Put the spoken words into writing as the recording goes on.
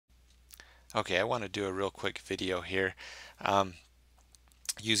Okay, I want to do a real quick video here um,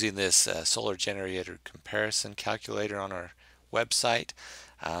 using this solar generator comparison calculator on our website.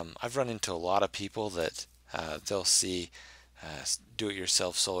 I've run into a lot of people that they'll see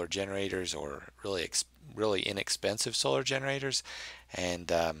do-it-yourself solar generators or really inexpensive solar generators, and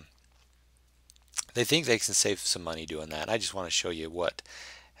they think they can save some money doing that. I just want to show you what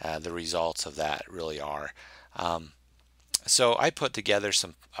the results of that really are. Um, So I put together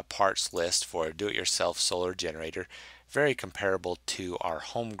a parts list for a do-it-yourself solar generator, very comparable to our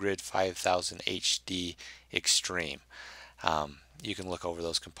HomeGrid 5000 HD Extreme. You can look over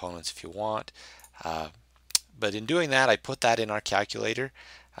those components if you want. Uh, but in doing that, I put that in our calculator.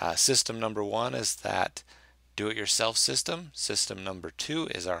 System number one is that do-it-yourself system. System number two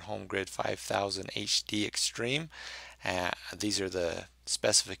is our HomeGrid 5000 HD Extreme. These are the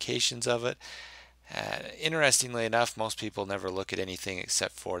specifications of it. Interestingly enough, most people never look at anything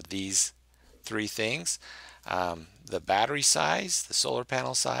except for these three things: the battery size, the solar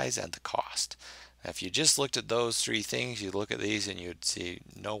panel size, and the cost. Now, if you just looked at those three things, you'd look at these and you'd see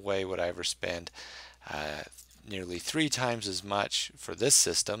no way would I ever spend nearly 3 times as much for this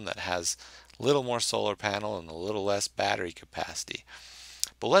system that has a little more solar panel and a little less battery capacity.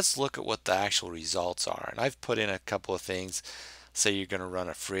 But let's look at what the actual results are. And I've put in a couple of things. Say you're going to run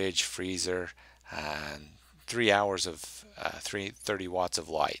a fridge, freezer, and 3 hours of 30 watts of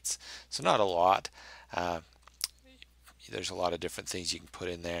lights. So not a lot. There's a lot of different things you can put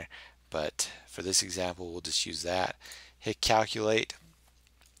in there, but for this example we'll just use that. Hit calculate.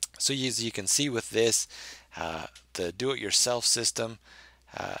 So as you can see with this, the do-it-yourself system,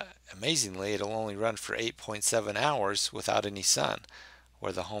 amazingly it'll only run for 8.7 hours without any sun,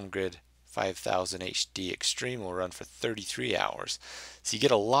 where the HomeGrid 5000 HD Extreme will run for 33 hours. So you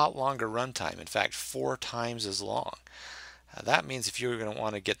get a lot longer runtime, in fact 4 times as long. That means if you were going to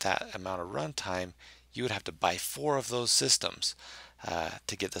want to get that amount of runtime, you would have to buy 4 of those systems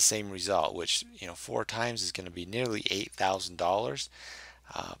to get the same result, which 4 times is going to be nearly $8,000.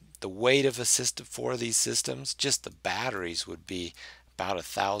 The weight of a system, 4 of these systems, just the batteries would be about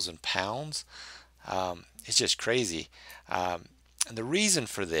 1,000 pounds. It's just crazy. And the reason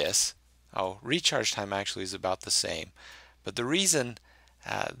for this, recharge time actually is about the same, but the reason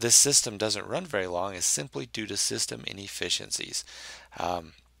this system doesn't run very long is simply due to system inefficiencies.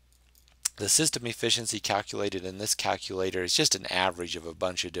 The system efficiency calculated in this calculator is just an average of a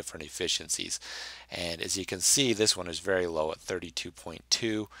bunch of different efficiencies, and as you can see, this one is very low at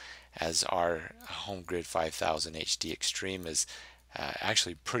 32.2, as our HomeGrid 5000 HD Extreme is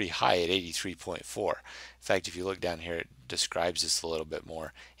actually pretty high at 83.4. In fact, if you look down here, it describes this a little bit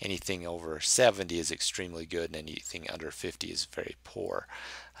more. Anything over 70 is extremely good, and anything under 50 is very poor.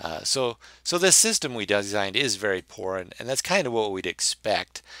 So this system we designed is very poor, and that's kind of what we'd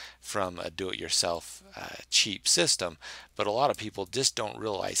expect from a do-it-yourself cheap system. But a lot of people just don't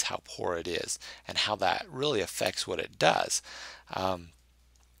realize how poor it is and how that really affects what it does.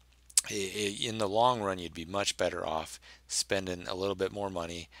 In the long run, you'd be much better off spending a little bit more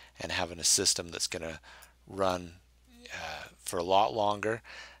money and having a system that's going to run for a lot longer.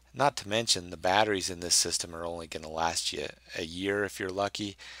 Not to mention the batteries in this system are only going to last you a year if you're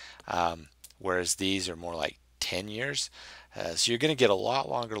lucky, whereas these are more like 10 years. So you're going to get a lot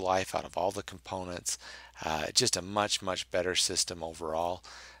longer life out of all the components. Just a much better system overall.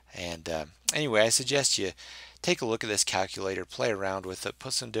 And anyway, I suggest you take a look at this calculator, play around with it,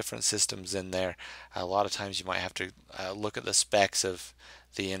 put some different systems in there. A lot of times you might have to look at the specs of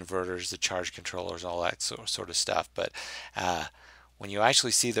the inverters, the charge controllers, all that sort of stuff. But when you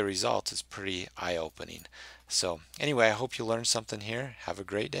actually see the results, it's pretty eye-opening. So anyway, I hope you learned something here. Have a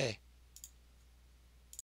great day.